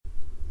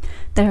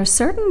There are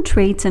certain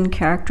traits and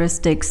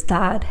characteristics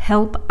that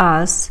help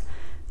us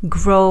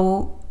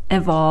grow,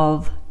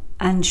 evolve,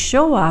 and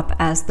show up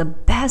as the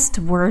best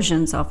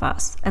versions of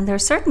us. And there are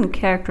certain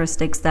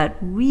characteristics that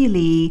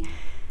really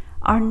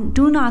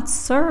do not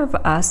serve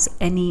us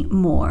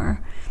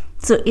anymore.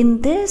 So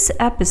in this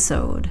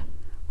episode,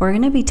 we're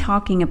going to be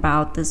talking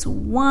about this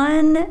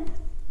one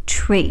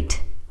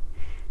trait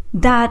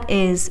that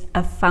is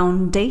a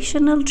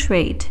foundational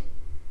trait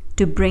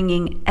to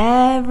bringing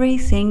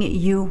everything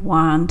you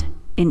want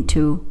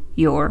into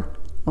your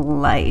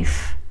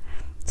life.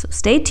 So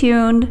stay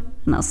tuned,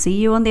 and I'll see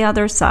you on the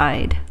other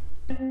side.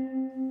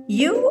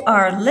 You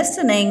are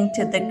listening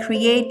to the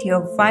Create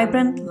Your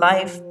Vibrant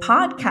Life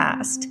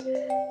podcast.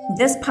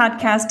 This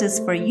podcast is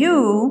for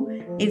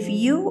you if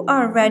you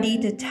are ready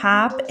to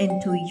tap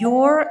into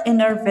your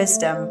inner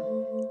wisdom,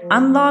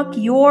 unlock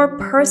your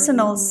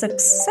personal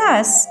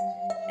success,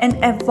 and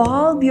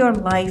evolve your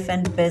life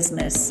and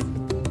business.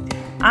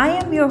 I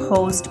am your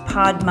host,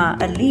 Padma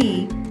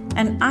Ali,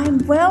 and I'm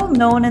well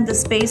known in the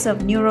space of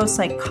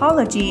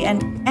neuropsychology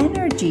and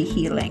energy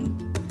healing.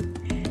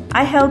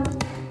 I help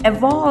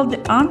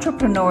evolved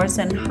entrepreneurs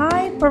and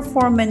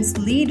high-performance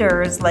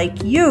leaders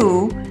like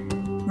you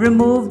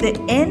remove the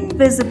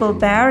invisible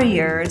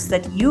barriers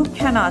that you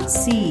cannot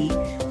see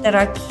that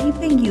are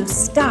keeping you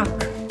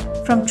stuck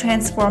from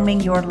transforming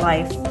your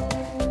life.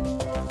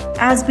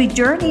 As we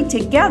journey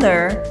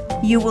together,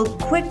 you will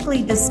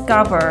quickly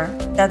discover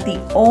that the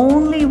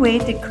only way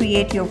to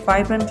create your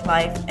vibrant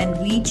life and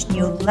reach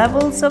new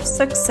levels of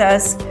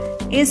success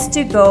is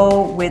to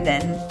go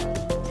within.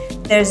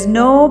 There's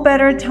no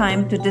better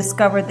time to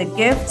discover the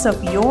gifts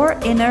of your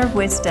inner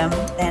wisdom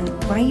than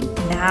right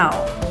now.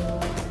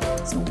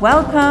 So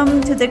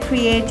welcome to the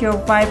Create Your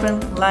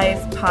Vibrant Life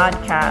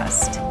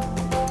podcast.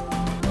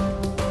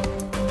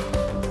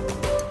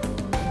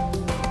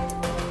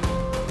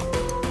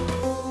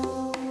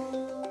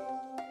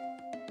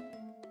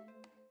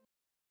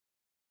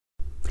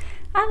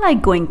 I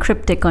like going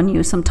cryptic on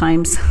you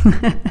sometimes.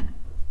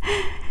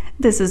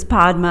 This is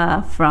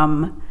Padma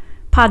from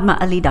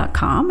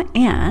PadmaAli.com,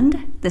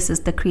 and this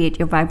is the Create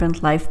Your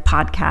Vibrant Life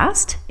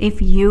podcast.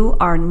 If you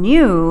are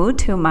new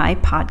to my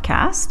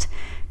podcast,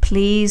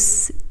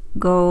 please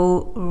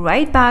go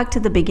right back to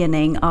the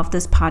beginning of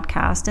this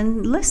podcast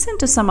and listen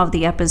to some of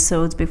the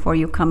episodes before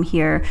you come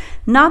here.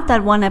 Not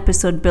that one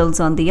episode builds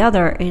on the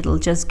other, it'll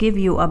just give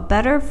you a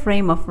better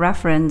frame of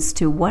reference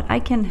to what I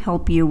can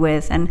help you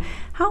with and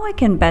how I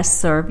can best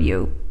serve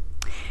you.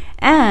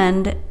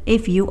 And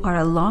if you are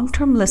a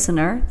long-term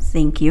listener,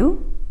 thank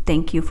you.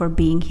 Thank you for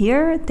being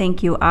here.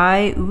 Thank you.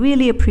 I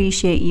really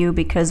appreciate you,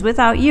 because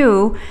without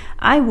you,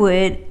 I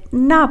would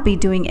not be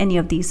doing any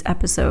of these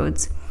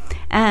episodes.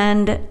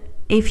 And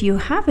if you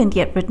haven't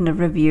yet written a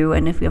review,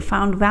 and if you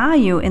found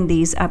value in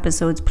these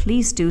episodes,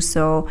 please do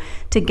so.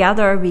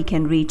 Together, we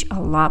can reach a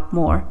lot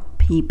more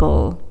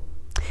people.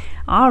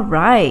 All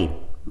right,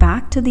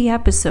 back to the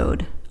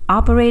episode.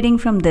 Operating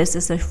from this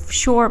is a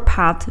sure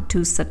path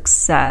to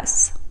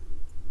success.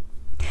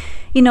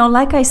 You know,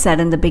 like I said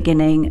in the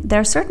beginning,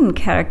 there are certain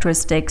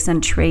characteristics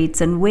and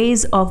traits and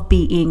ways of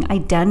being,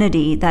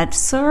 identity that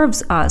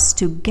serves us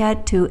to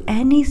get to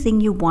anything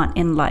you want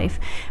in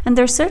life. And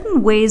there are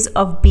certain ways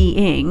of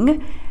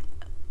being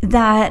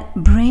that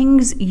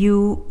brings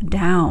you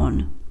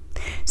down.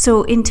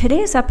 So in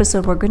today's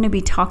episode, we're going to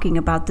be talking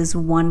about this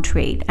one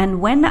trait.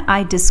 And when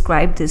I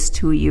describe this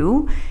to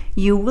you,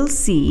 you will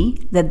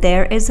see that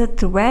there is a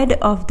thread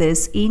of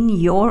this in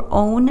your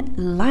own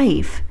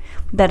life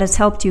that has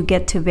helped you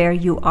get to where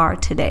you are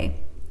today.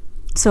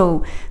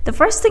 So the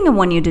first thing I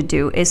want you to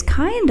do is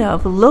kind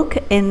of look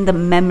in the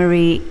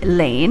memory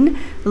lane,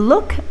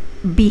 look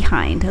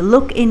behind,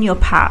 look in your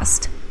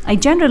past. I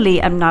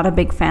generally am not a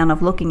big fan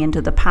of looking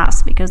into the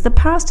past, because the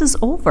past is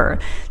over.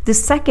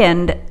 This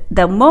second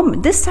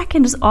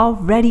is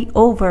already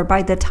over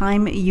by the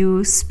time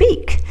you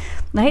speak,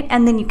 right?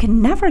 And then you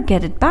can never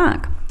get it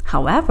back.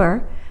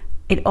 However,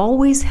 it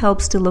always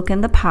helps to look in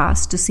the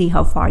past to see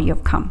how far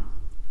you've come.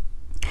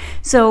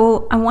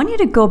 So I want you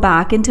to go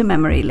back into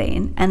memory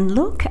lane and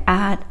look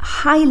at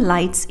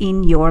highlights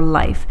in your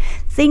life,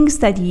 things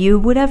that you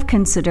would have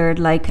considered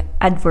like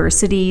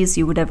adversities,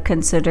 you would have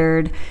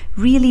considered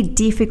really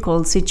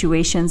difficult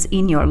situations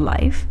in your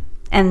life.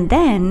 And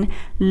then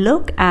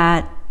look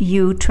at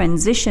you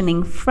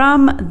transitioning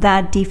from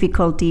that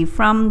difficulty,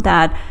 from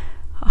that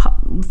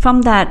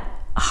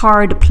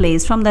hard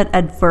place, from that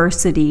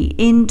adversity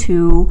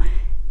into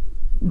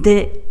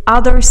the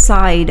other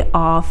side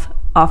of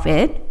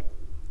it.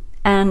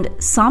 And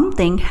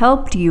something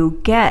helped you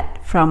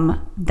get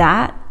from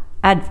that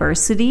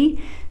adversity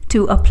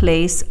to a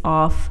place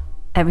of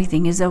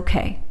everything is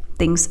okay.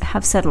 Things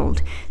have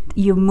settled.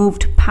 You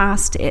moved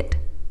past it.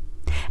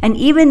 And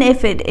even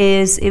if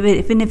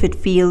it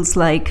feels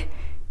like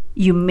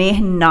you may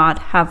not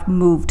have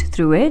moved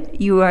through it,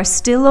 you are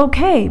still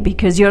okay,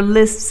 because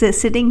you're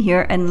sitting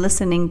here and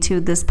listening to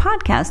this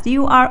podcast.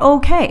 You are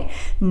okay.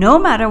 No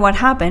matter what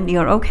happened,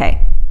 you're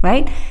okay,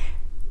 right?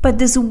 But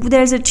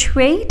there's a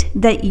trait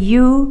that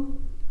you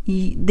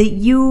that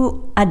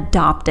you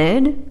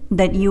adopted,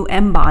 that you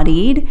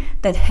embodied,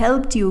 that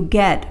helped you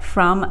get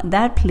from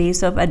that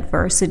place of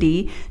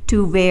adversity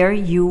to where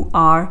you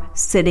are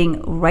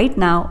sitting right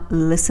now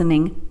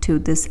listening to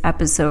this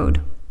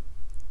episode.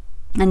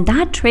 And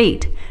that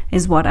trait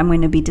is what I'm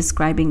going to be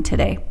describing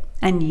today.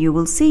 And you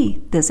will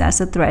see this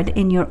as a thread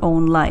in your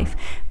own life,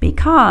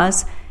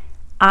 because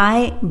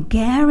I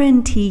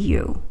guarantee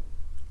you,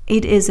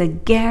 it is a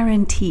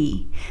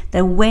guarantee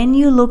that when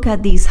you look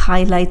at these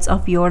highlights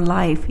of your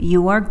life,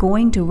 you are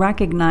going to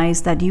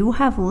recognize that you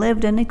have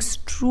lived an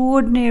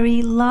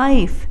extraordinary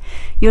life.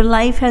 Your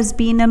life has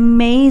been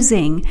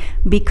amazing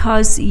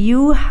because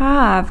you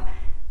have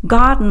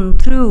gotten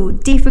through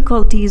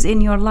difficulties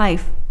in your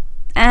life.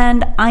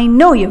 And I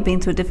know you've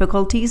been through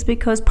difficulties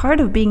because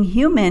part of being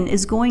human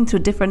is going through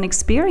different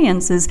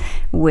experiences,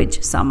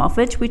 some of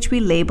which we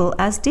label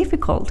as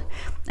difficult.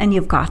 And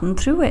you've gotten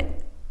through it.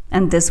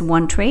 And this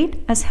one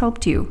trait has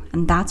helped you.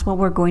 And that's what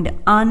we're going to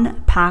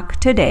unpack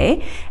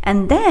today.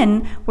 And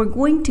then we're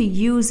going to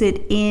use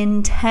it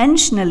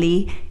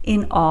intentionally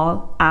in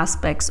all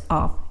aspects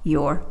of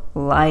your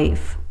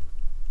life.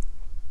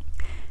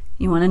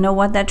 You want to know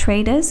what that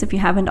trait is? If you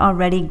haven't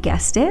already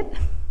guessed it,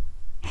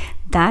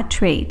 that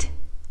trait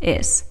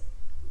is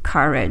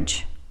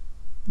courage.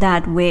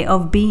 That way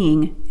of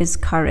being is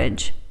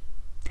courage.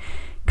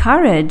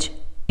 Courage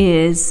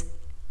is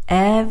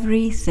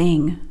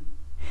everything.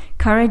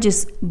 Courage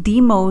is the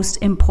most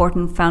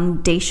important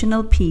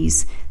foundational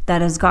piece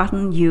that has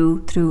gotten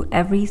you through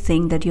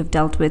everything that you've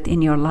dealt with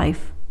in your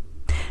life.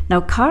 Now,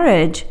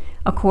 courage,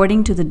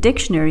 according to the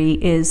dictionary,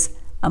 is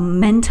a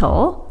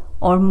mental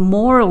or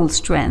moral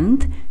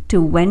strength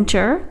to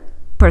venture,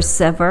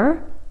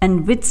 persevere,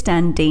 and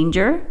withstand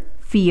danger,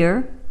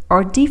 fear,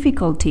 or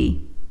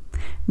difficulty.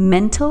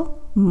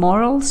 Mental,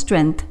 moral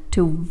strength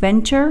to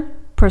venture,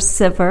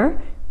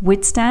 persevere,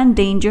 withstand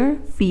danger,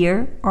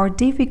 fear, or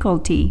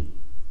difficulty.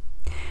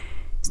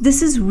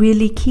 This is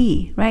really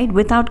key, right?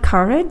 Without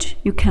courage,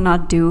 you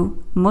cannot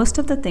do most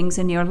of the things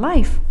in your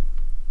life.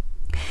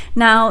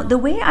 Now, the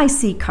way I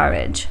see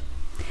courage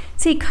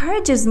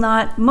is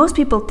not, most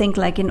people think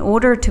like in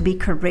order to be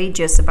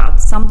courageous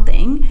about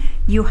something,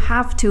 you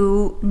have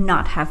to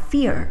not have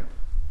fear.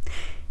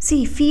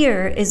 See,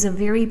 fear is a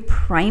very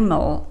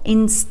primal,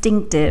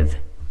 instinctive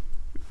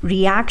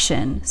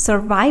reaction,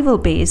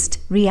 survival-based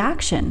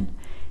reaction.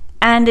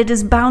 And it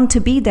is bound to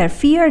be there.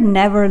 Fear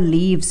never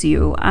leaves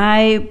you.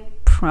 I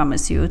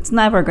promise you, it's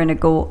never going to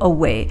go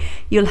away.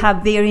 You'll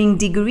have varying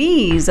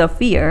degrees of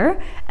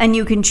fear, and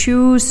you can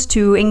choose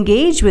to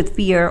engage with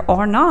fear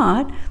or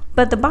not.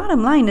 But the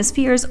bottom line is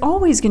fear is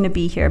always going to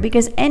be here,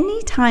 because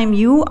anytime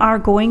you are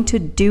going to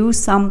do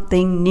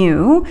something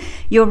new,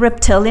 your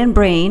reptilian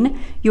brain,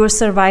 your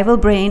survival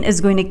brain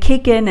is going to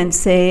kick in and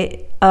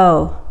say,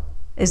 oh,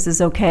 is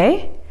this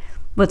okay?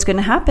 What's going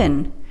to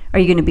happen? Are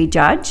you going to be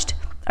judged?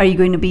 Are you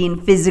going to be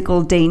in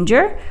physical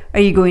danger? Are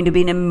you going to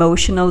be in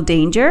emotional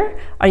danger?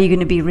 Are you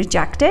going to be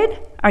rejected?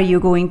 Are you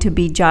going to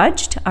be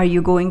judged? Are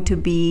you going to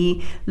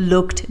be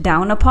looked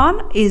down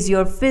upon? Is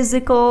your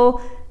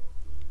physical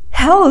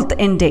health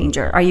in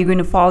danger? Are you going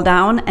to fall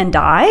down and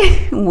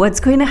die?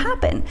 What's going to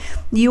happen?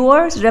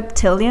 Your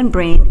reptilian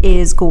brain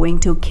is going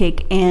to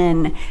kick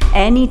in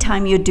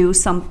anytime you do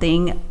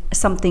something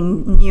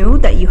new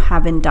that you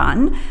haven't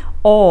done,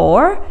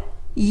 or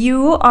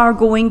you are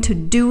going to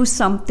do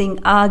something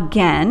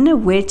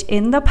again, which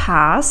in the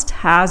past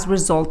has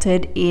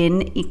resulted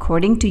in,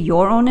 according to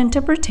your own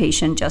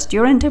interpretation, just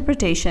your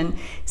interpretation,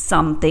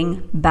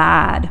 something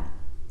bad.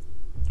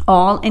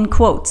 All in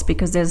quotes,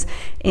 because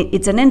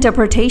it's an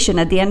interpretation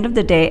at the end of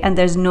the day, and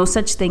there's no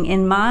such thing.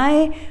 In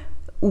my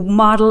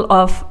model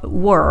of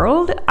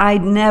world, I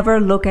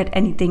never look at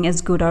anything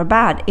as good or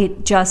bad.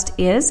 It just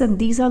is, and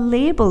these are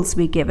labels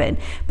we give it.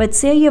 But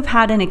say you've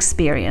had an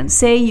experience,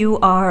 say you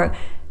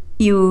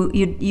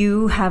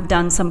have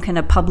done some kind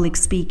of public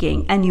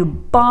speaking and you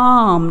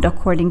bombed,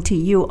 according to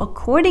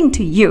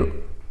you,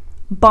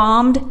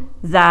 bombed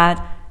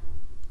that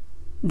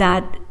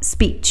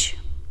speech.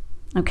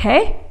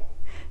 Okay?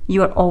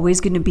 You are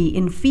always going to be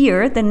in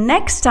fear the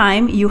next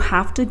time you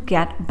have to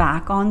get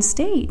back on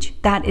stage.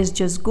 That is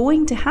just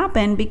going to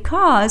happen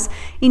because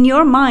in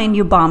your mind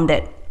you bombed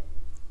it.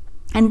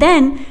 And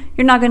then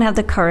you're not going to have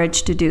the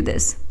courage to do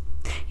this.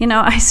 You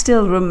know, I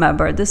still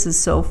remember, this is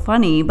so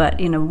funny, but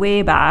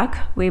way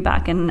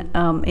back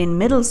in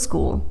middle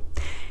school,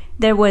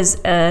 there was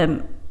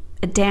a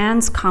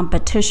dance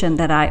competition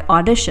that I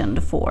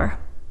auditioned for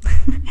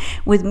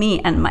with me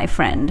and my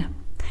friend.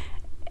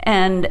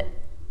 And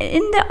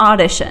in the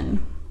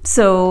audition,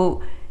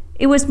 so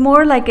it was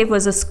more like it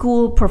was a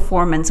school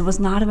performance. It was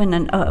not even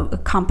a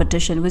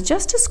competition. It was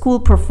just a school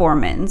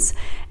performance.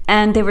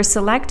 And they were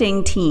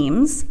selecting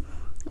teams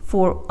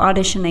for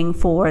auditioning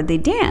for the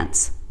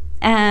dance.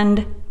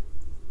 And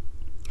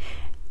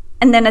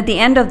And then at the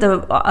end of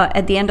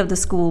the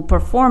school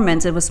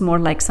performance, it was more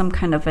like some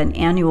kind of an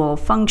annual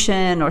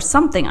function or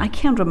something. I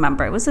can't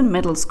remember. It was in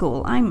middle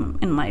school. I'm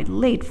in my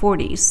late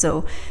 40s,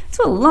 so it's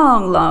a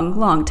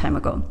long time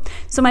ago.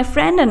 So my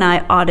friend and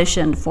I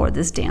auditioned for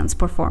this dance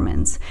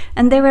performance,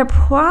 and there were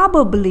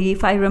probably,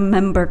 if I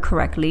remember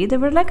correctly, there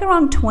were like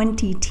around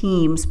 20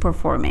 teams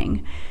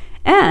performing,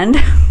 and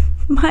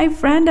my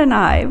friend and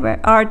I,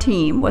 our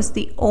team was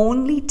the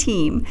only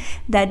team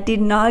that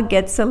did not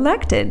get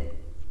selected.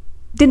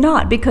 Did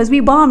not, because we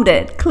bombed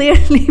it.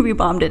 Clearly, we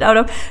bombed it. Out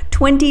of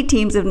 20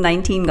 teams, of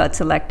 19 got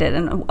selected,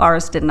 and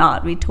ours did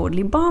not. We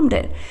totally bombed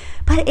it.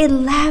 But it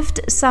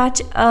left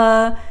such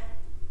a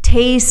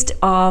taste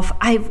of,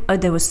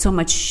 there was so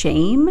much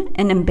shame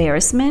and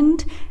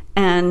embarrassment,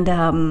 and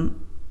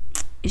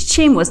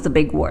shame was the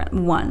big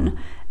one.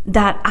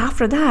 That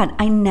after that,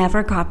 I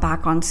never got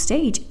back on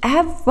stage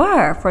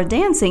ever for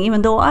dancing,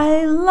 even though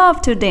I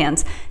love to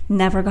dance.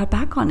 Never got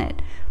back on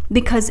it.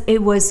 Because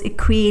it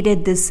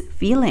created this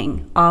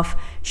feeling of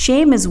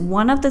shame. Is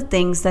one of the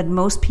things that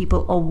most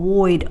people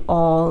avoid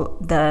all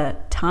the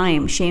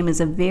time. Shame is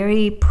a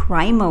very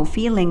primal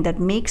feeling that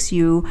makes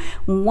you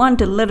want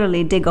to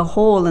literally dig a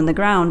hole in the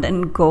ground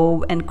and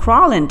go and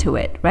crawl into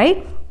it,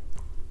 right?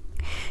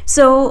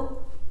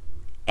 So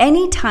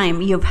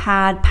anytime you've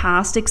had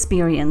past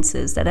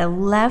experiences that have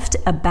left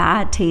a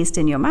bad taste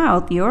in your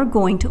mouth, you're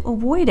going to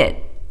avoid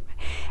it.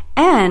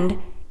 And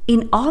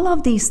in all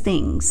of these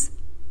things,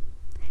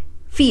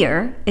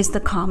 fear is the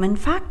common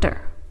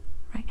factor,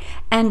 right?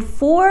 And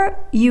for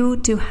you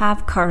to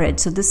have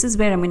courage, so this is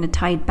where I'm going to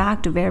tie it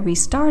back to where we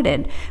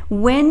started.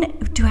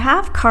 To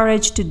have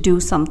courage to do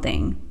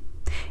something,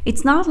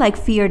 it's not like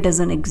fear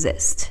doesn't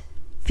exist.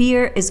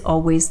 Fear is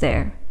always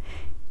there.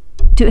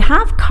 To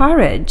have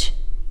courage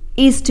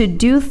is to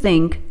do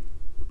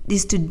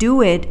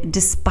it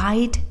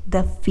despite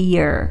the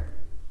fear.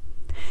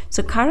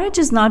 So courage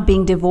is not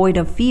being devoid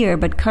of fear,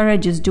 but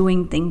courage is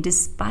doing things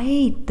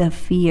despite the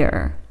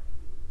fear.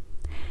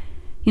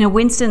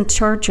 Winston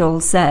Churchill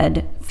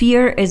said,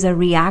 fear is a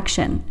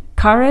reaction.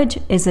 Courage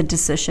is a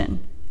decision.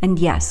 And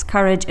yes,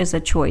 courage is a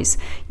choice.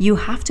 You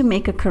have to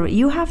make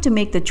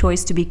the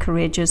choice to be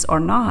courageous or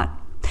not.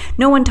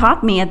 No one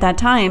taught me at that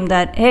time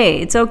that, hey,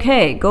 it's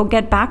okay. Go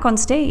get back on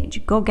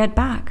stage. Go get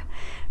back.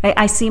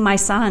 I see my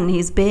son.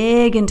 He's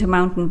big into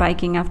mountain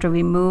biking after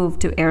we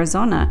moved to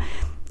Arizona.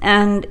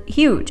 And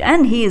huge.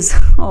 And he's,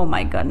 oh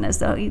my goodness,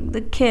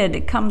 the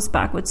kid comes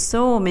back with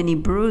so many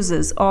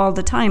bruises all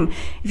the time.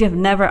 If you have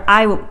never,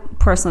 I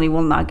personally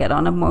will not get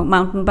on a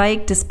mountain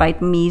bike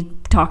despite me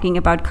talking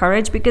about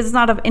courage because it's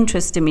not of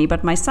interest to me.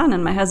 But my son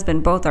and my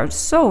husband both are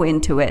so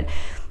into it.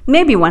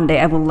 Maybe one day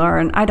I will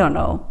learn. I don't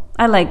know.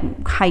 I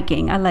like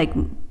hiking. I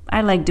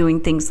like doing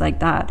things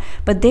like that.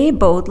 But they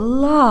both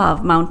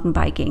love mountain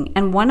biking.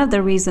 And one of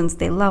the reasons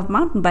they love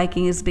mountain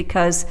biking is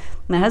because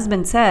my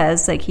husband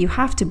says, you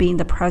have to be in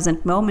the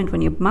present moment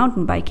when you're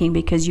mountain biking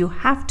because you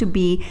have to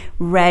be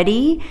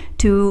ready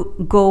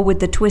to go with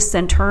the twists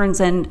and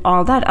turns and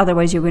all that.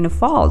 Otherwise, you're going to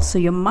fall. So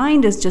your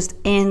mind is just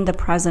in the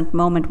present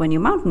moment when you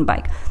mountain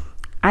bike.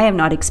 I have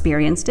not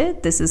experienced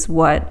it. This is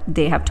what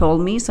they have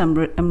told me, so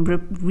I'm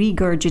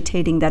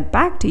regurgitating that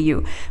back to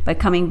you. By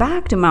coming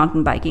back to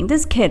mountain biking,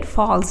 this kid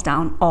falls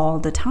down all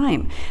the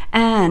time,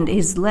 and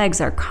his legs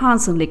are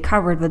constantly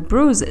covered with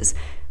bruises,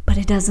 but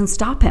it doesn't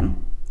stop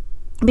him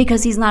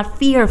because he's not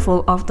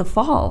fearful of the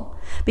fall.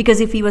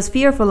 Because if he was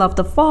fearful of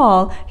the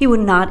fall, he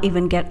would not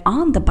even get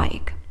on the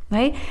bike.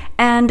 Right?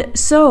 And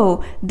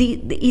so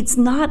it's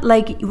not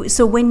like,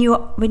 so when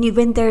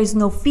there is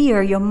no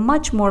fear, you're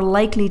much more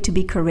likely to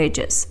be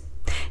courageous.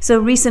 So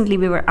recently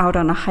we were out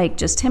on a hike,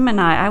 just him and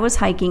I was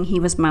hiking, he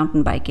was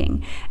mountain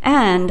biking,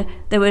 and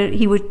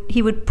he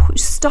would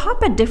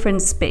stop at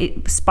different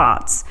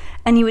spots,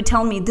 and he would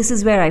tell me, this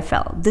is where I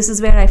fell, this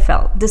is where I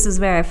fell, this is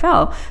where I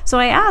fell. So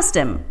I asked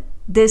him,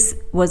 this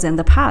was in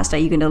the past. Are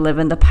you going to live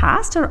in the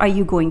past, or are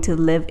you going to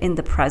live in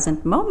the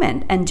present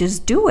moment and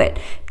just do it?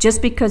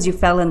 Just because you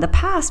fell in the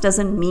past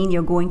doesn't mean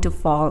you're going to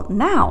fall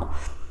now.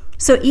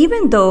 So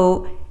even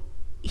though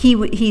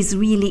he's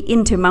really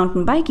into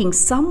mountain biking,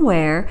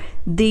 somewhere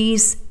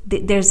there's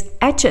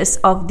etches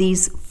of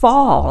these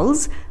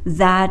falls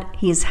that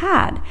he's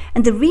had.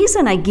 And the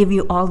reason I give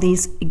you all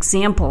these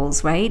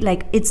examples, right?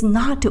 It's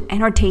not to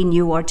entertain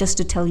you or just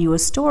to tell you a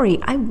story.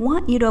 I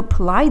want you to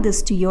apply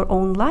this to your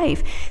own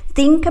life.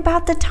 Think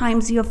about the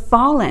times you have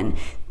fallen.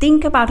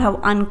 Think about how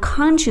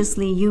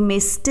unconsciously you may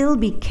still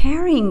be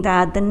carrying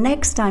that the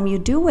next time you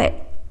do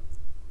it.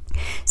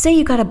 Say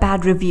you got a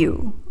bad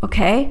review,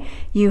 okay?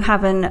 You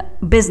have a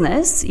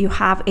business, you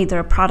have either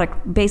a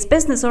product-based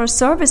business or a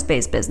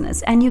service-based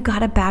business, and you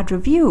got a bad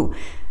review.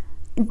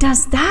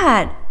 Does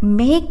that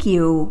make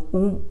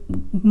you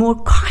more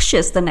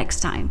cautious the next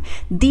time?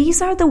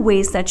 These are the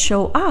ways that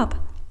show up.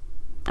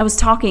 I was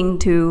talking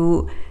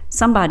to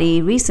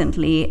somebody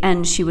recently,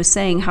 and she was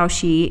saying how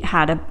she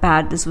had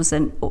this was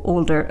an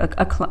older,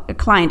 a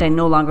client I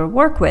no longer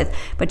work with,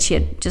 but she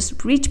had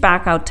just reached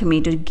back out to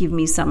me to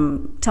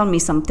tell me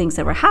some things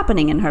that were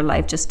happening in her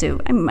life,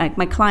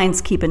 my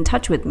clients keep in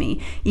touch with me,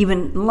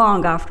 even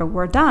long after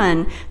we're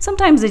done.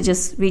 Sometimes they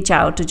just reach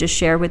out to just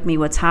share with me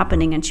what's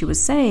happening, and she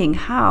was saying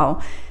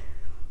how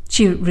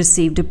she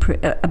received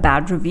a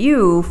bad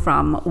review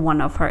from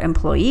one of her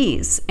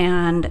employees,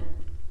 and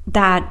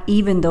that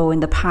even though in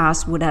the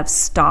past would have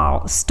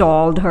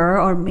stalled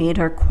her or made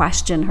her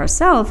question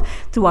herself,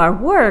 through our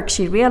work,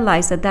 she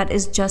realized that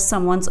is just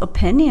someone's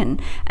opinion.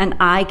 And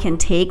I can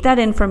take that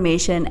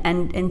information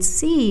and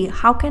see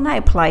how can I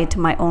apply it to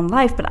my own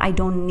life, but I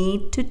don't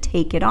need to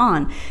take it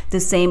on.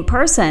 The same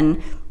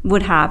person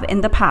would have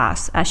in the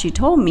past, as she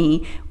told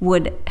me,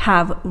 would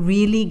have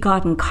really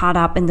gotten caught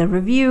up in the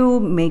review,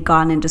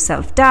 gone into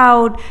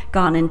self-doubt,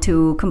 gone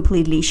into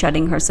completely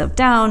shutting herself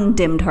down,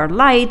 dimmed her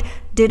light,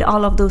 did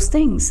all of those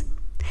things.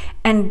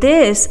 And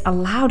this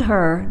allowed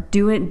her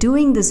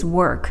doing this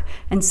work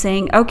and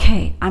saying,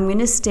 okay, I'm going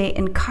to stay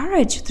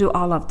encouraged through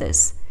all of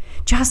this.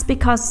 Just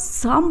because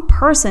some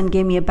person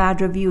gave me a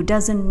bad review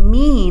doesn't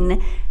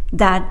mean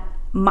that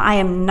I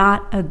am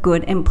not a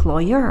good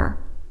employer.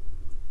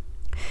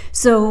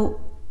 So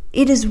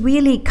it is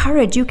really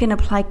courage. You can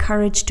apply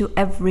courage to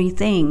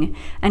everything.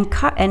 And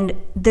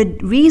the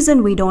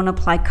reason we don't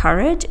apply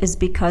courage is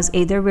because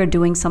either we're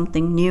doing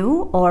something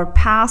new or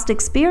past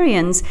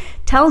experience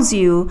tells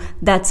you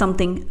that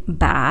something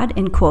bad,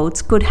 in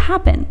quotes, could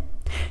happen.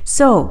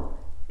 So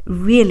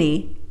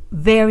really,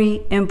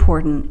 very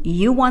important.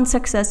 You want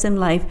success in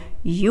life.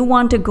 You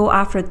want to go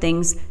after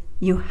things.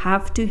 You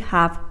have to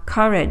have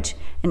courage.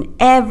 And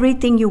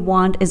everything you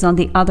want is on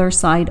the other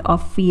side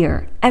of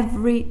fear.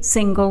 Every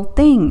single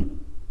thing.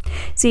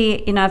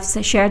 See, I've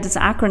shared this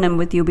acronym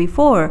with you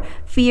before.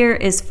 Fear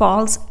is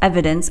false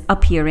evidence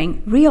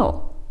appearing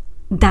real.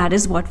 That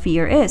is what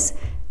fear is.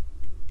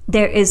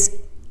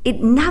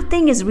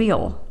 Nothing is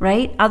real,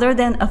 right? Other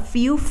than a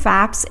few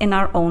facts in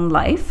our own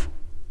life,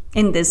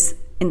 in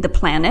the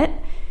planet,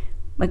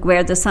 like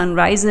where the sun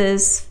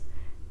rises.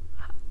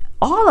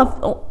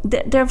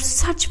 There are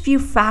such few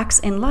facts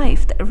in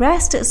life. The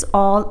rest is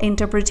all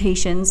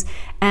interpretations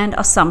and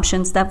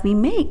assumptions that we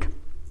make.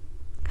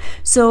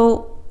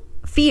 So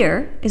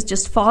fear is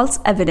just false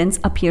evidence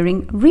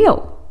appearing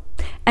real.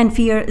 And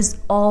fear is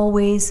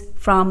always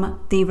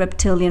from the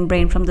reptilian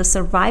brain, from the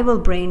survival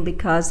brain,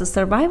 because the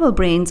survival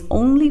brain's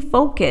only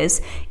focus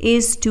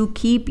is to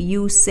keep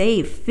you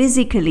safe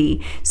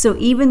physically. So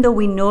even though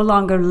we no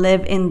longer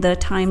live in the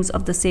times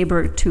of the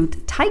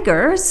saber-toothed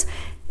tigers,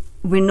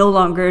 we no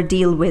longer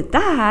deal with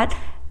that,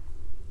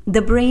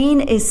 the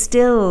brain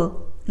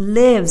still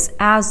lives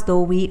as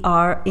though we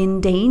are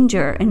in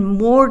danger, in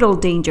mortal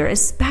danger,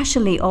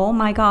 especially, oh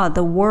my God,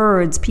 the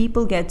words.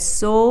 People get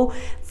so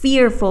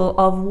fearful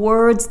of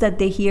words that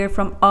they hear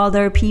from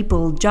other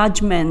people,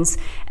 judgments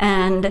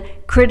and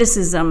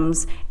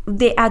criticisms.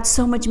 They add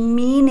so much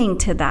meaning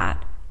to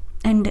that.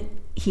 And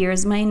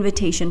here's my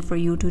invitation for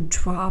you to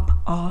drop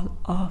all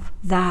of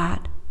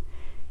that.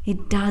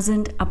 It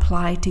doesn't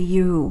apply to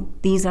you.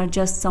 These are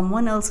just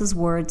someone else's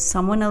words,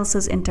 someone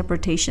else's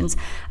interpretations.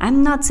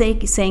 I'm not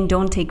saying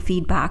don't take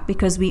feedback,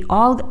 because we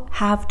all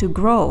have to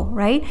grow,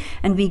 right?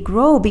 And we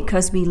grow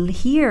because we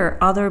hear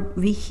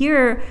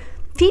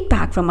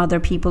feedback from other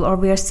people, or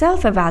we are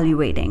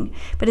self-evaluating.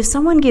 But if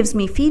someone gives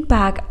me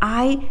feedback,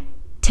 I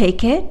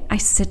take it, I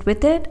sit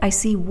with it, I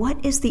see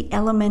what is the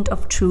element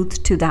of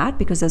truth to that,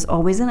 because there's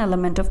always an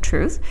element of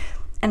truth.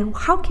 And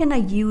how can I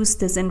use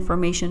this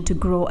information to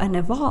grow and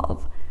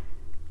evolve?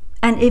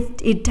 And if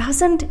it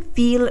doesn't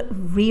feel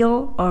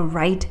real or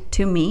right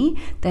to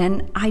me,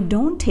 then I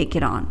don't take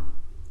it on.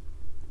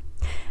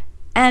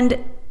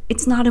 And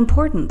it's not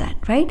important then,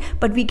 right?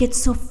 But we get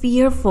so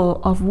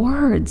fearful of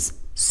words,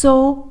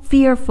 so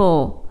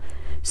fearful.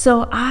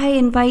 So I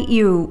invite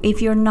you,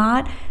 if you're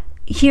not,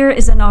 here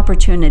is an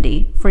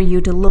opportunity for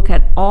you to look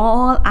at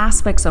all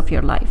aspects of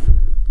your life,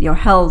 your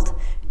health,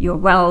 your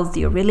wealth,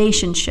 your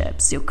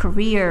relationships, your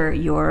career,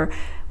 your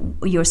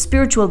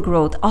spiritual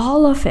growth,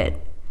 all of it.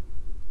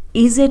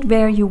 Is it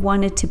where you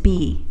want it to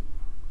be?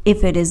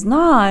 If it is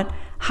not,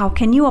 how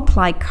can you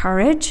apply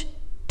courage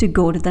to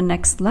go to the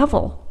next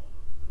level?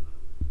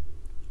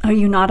 Are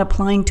you not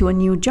applying to a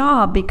new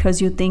job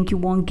because you think you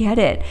won't get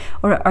it?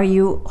 Or are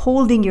you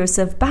holding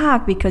yourself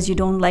back because you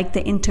don't like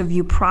the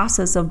interview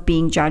process of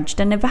being judged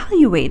and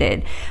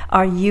evaluated?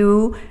 Are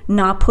you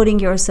not putting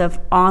yourself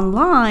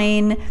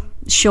online,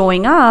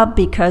 showing up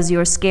because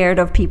you're scared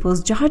of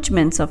people's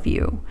judgments of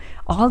you?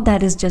 All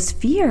that is just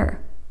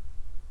fear.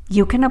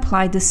 You can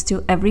apply this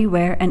to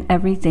everywhere and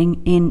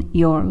everything in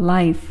your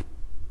life.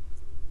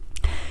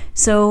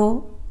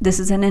 So this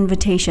is an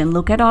invitation.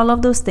 Look at all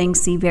of those things.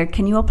 See where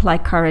can you apply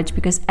courage,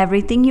 because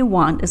everything you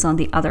want is on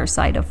the other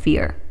side of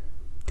fear.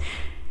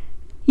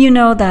 You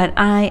know that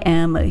I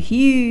am a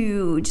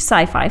huge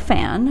sci-fi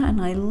fan, and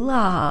I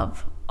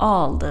love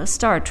all the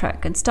Star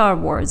Trek and Star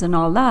Wars and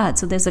all that.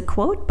 So there's a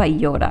quote by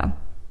Yoda.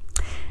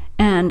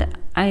 And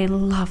I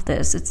love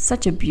this. It's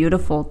such a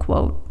beautiful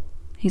quote.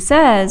 He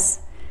says,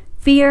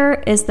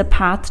 "Fear is the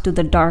path to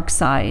the dark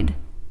side.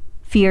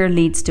 Fear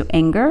leads to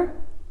anger.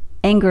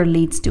 Anger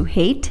leads to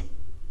hate.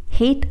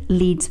 Hate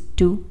leads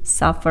to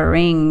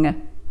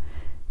suffering.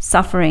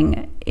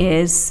 Suffering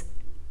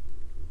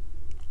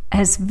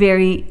has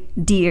very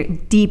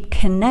deep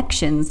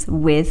connections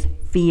with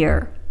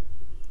fear.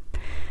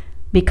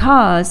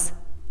 Because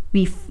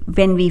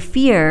when we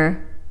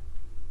fear,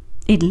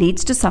 it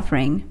leads to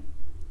suffering.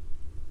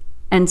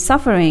 And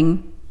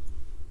suffering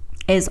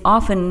is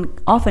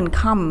often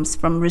comes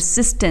from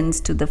resistance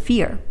to the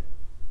fear.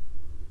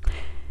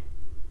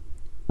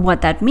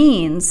 What that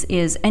means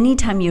is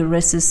anytime you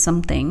resist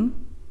something,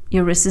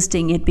 you're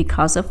resisting it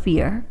because of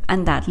fear,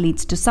 and that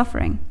leads to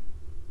suffering.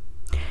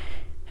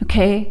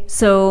 Okay,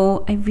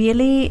 so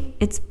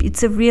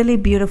it's a really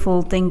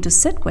beautiful thing to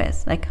sit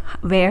with. Like,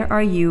 where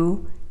are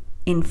you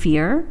in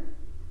fear?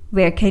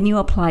 Where can you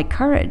apply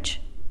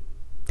courage?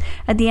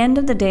 At the end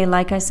of the day,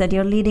 like I said,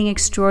 you're leading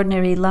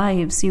extraordinary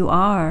lives. You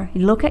are.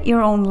 Look at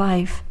your own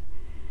life.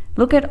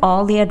 Look at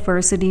all the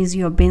adversities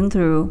you have been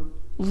through.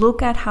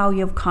 Look at how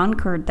you've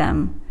conquered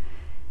them.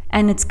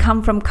 And it's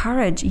come from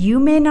courage. You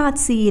may not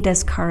see it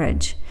as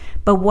courage,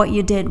 but what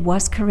you did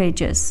was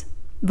courageous.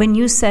 When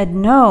you said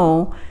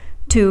no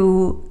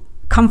to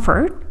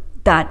comfort,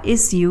 that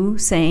is you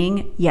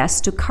saying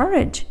yes to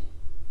courage.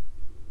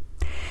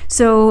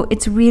 So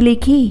it's really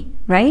key,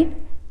 right?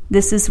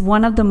 This is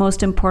one of the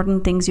most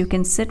important things you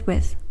can sit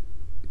with.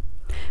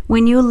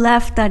 When you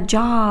left that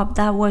job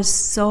that was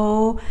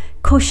so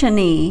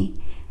cushiony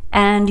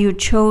and you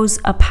chose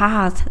a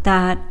path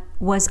that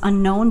was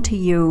unknown to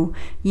you,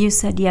 you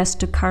said yes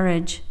to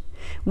courage.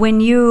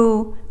 When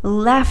you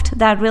left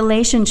that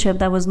relationship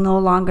that was no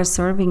longer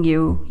serving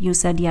you, you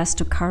said yes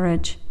to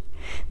courage.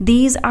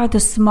 These are the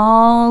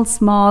small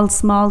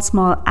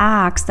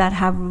acts that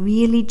have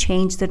really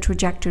changed the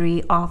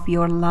trajectory of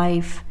your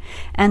life.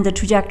 And the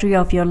trajectory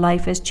of your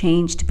life has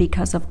changed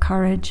because of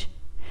courage.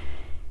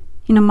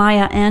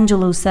 Maya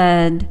Angelou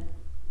said,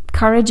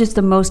 "Courage is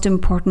the most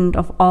important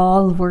of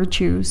all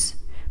virtues,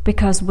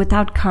 because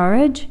without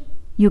courage,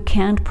 you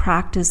can't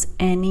practice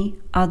any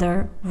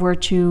other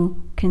virtue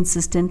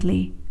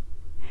consistently."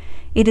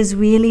 It is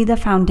really the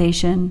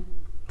foundation.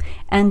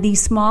 And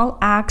these small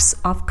acts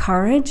of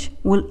courage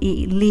will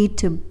lead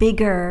to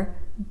big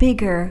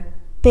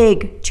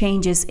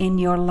changes in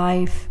your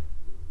life.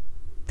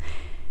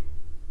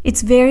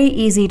 It's very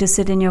easy to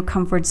sit in your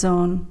comfort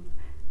zone.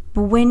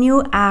 But when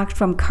you act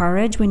from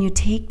courage, when you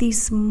take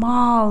these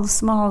small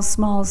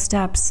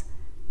steps,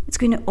 it's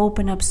going to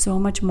open up so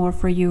much more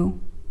for you.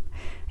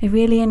 I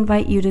really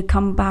invite you to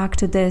come back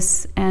to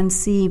this and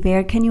see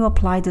where can you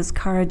apply this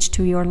courage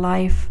to your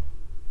life.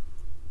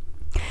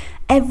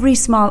 Every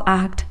small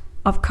act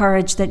of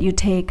courage that you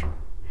take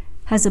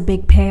has a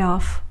big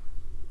payoff.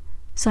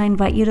 So I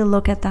invite you to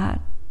look at that.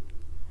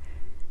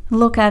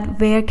 Look at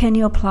where can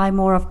you apply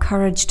more of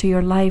courage to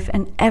your life,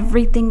 and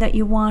everything that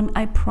you want,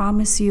 I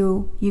promise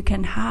you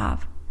can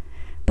have.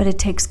 But it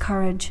takes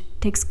courage.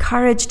 It takes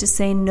courage to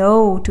say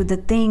no to the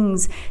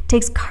things. It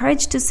takes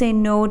courage to say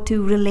no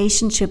to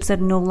relationships that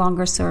no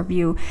longer serve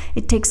you.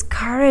 It takes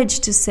courage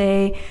to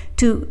say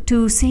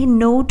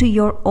no to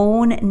your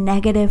own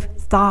negative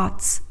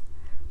thoughts.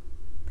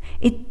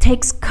 It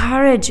takes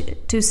courage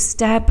to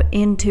step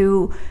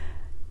into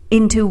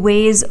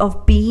ways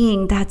of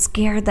being that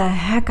scare the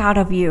heck out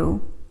of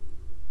you.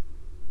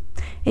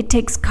 It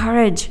takes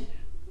courage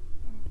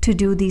to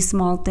do these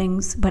small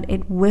things, but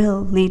it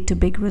will lead to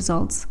big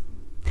results.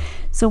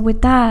 So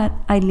with that,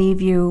 I leave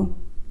you.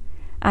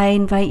 I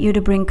invite you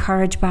to bring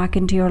courage back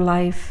into your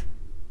life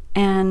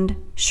and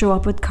show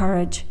up with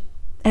courage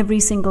every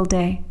single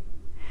day.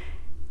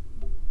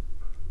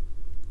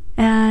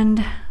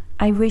 And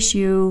I wish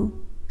you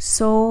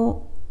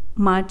so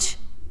much.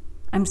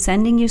 I'm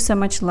sending you so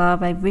much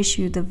love. I wish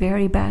you the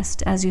very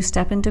best as you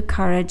step into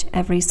courage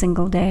every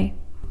single day.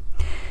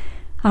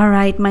 All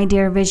right, my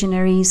dear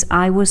visionaries,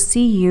 I will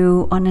see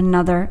you on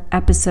another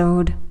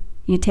episode.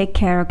 You take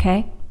care,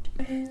 okay?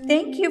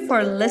 Thank you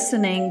for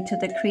listening to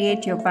the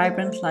Create Your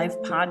Vibrant Life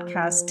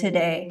podcast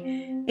today.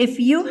 If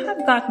you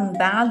have gotten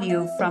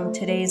value from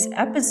today's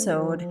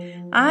episode,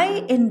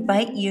 I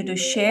invite you to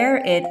share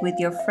it with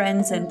your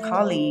friends and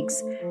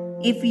colleagues.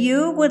 If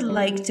you would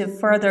like to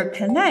further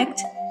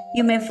connect,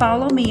 you may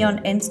follow me on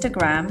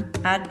Instagram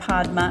at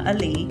Padma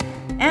Ali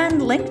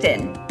and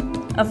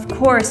LinkedIn. Of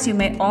course, you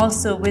may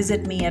also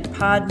visit me at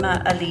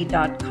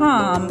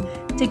padmaali.com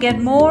to get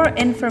more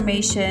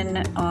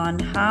information on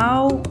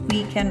how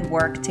we can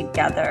work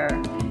together.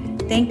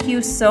 Thank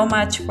you so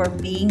much for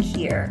being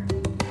here.